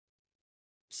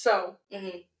So,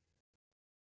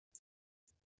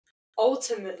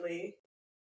 ultimately,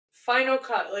 final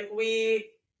cut, we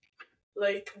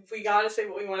gotta say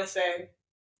what we want to say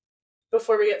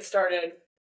before we get started.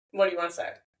 What do you want to say?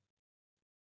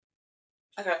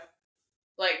 Okay.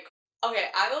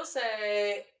 I will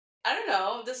say, I don't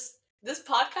know, this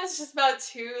podcast is just about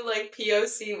two,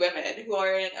 POC women who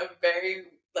are in a very,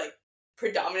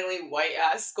 predominantly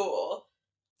white-ass school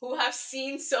who have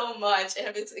seen so much and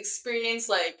have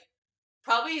experienced,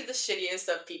 probably the shittiest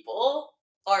of people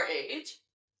our age.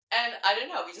 And I don't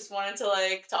know, we just wanted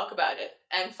to, talk about it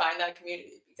and find that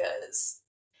community because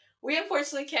we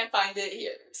unfortunately can't find it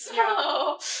here.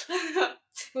 So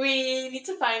we need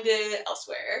to find it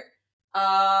elsewhere.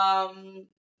 And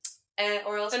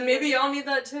maybe y'all need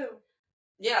that too.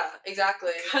 Yeah,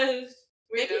 exactly. Because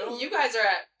maybe you guys are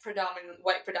at predominantly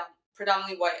white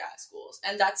ass schools,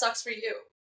 and that sucks for you.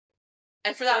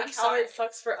 And for that, I'm sorry. How it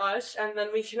sucks for us, and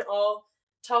then we can all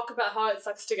talk about how it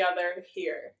sucks together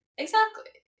here.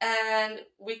 Exactly. And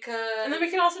then we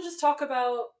can also just talk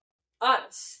about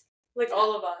us.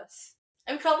 All of us.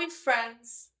 And we can all be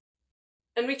friends.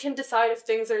 And we can decide if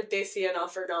things are Desi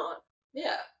enough or not.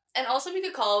 Yeah. And also we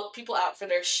could call people out for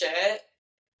their shit,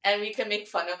 and we can make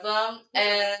fun of them,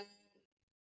 and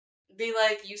be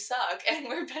like, you suck, and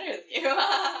we're better than you.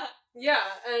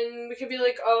 Yeah, and we can be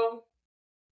like, oh,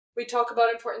 we talk about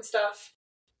important stuff.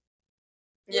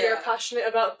 Yeah. We are passionate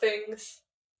about things.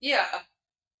 Yeah.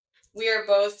 We're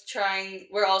also,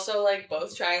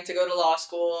 both trying to go to law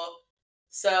school.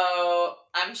 So,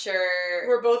 I'm sure...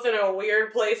 We're both in a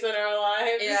weird place in our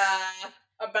lives. Yeah.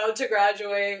 About to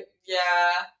graduate.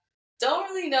 Yeah. Don't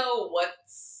really know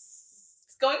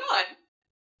what's going on.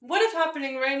 What is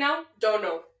happening right now? Don't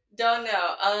know.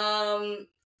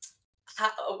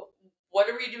 What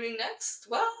are we doing next?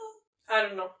 Well... I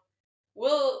don't know.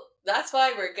 Well, that's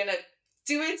why we're gonna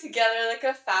do it together like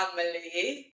a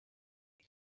family.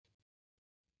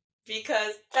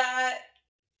 Because that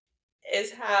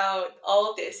is how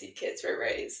all Desi kids were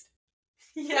raised.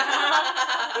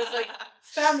 Yeah. There's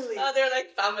family. Oh, they're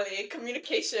family.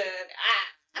 Communication.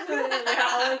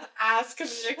 Yeah, ass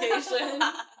communication.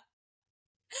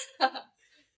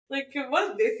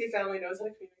 What Desi family knows how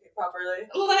to communicate properly?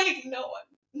 No one.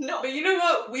 No. But you know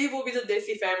what? We will be the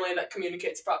Desi family that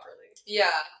communicates properly.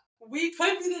 Yeah. We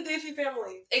could be the Desi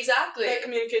family. Exactly. That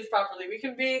communicates properly. We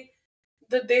can be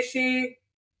the Desi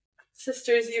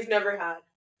sisters you've never had.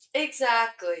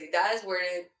 Exactly. That is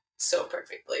worded so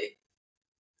perfectly.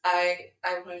 I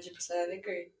 100%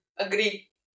 agree.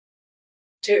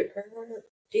 Dude, her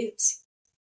beats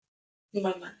in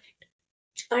my mind.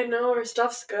 I know, her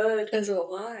stuff's good. It's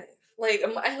alive. I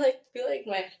feel like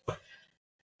my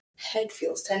head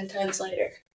feels 10 times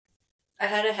lighter. I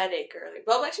had a headache earlier.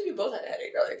 Well, actually, we both had a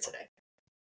headache earlier today.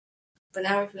 But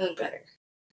now we're feeling better.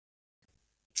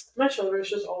 My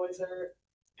shoulders just always hurt.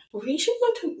 We should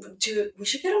we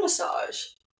should get a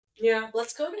massage. Yeah.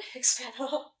 Let's go to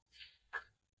Hicksville.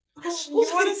 You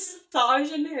want a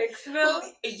massage in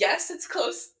Hicksville? Yes, it's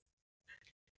close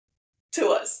to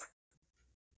us.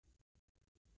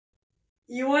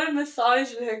 You want a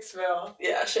massage in Hicksville?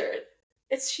 Yeah, sure.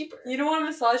 It's cheaper. You don't want a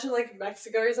massage in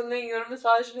Mexico or something? You want a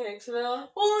massage in Hicksville?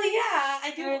 Well, yeah,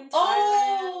 I do.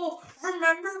 Oh,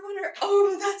 remember when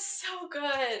oh, that's so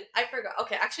good. I forgot.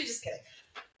 Okay, actually, just kidding.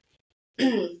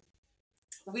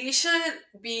 We should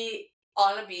be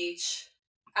on a beach,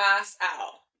 ass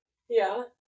out. Yeah.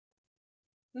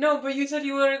 No, but you said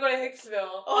you wanted to go to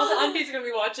Hicksville. All the aunties are going to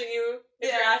be watching you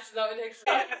if your ass is out in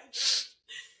Hicksville.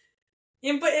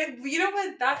 Yeah, but you know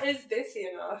what? That is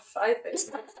Desi enough, I think.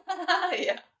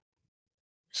 Yeah.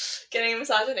 Getting a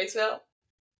massage in Hicksville?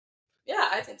 Yeah,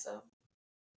 I think so.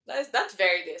 That's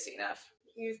very Desi enough.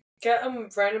 You get a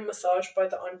random massage by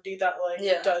the auntie that,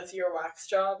 does your wax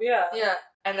job, yeah. Yeah,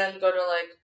 and then go to,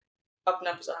 Up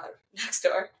Massage next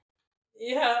door.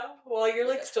 Yeah, well,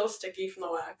 you're, still sticky from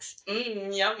the wax.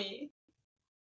 Yummy.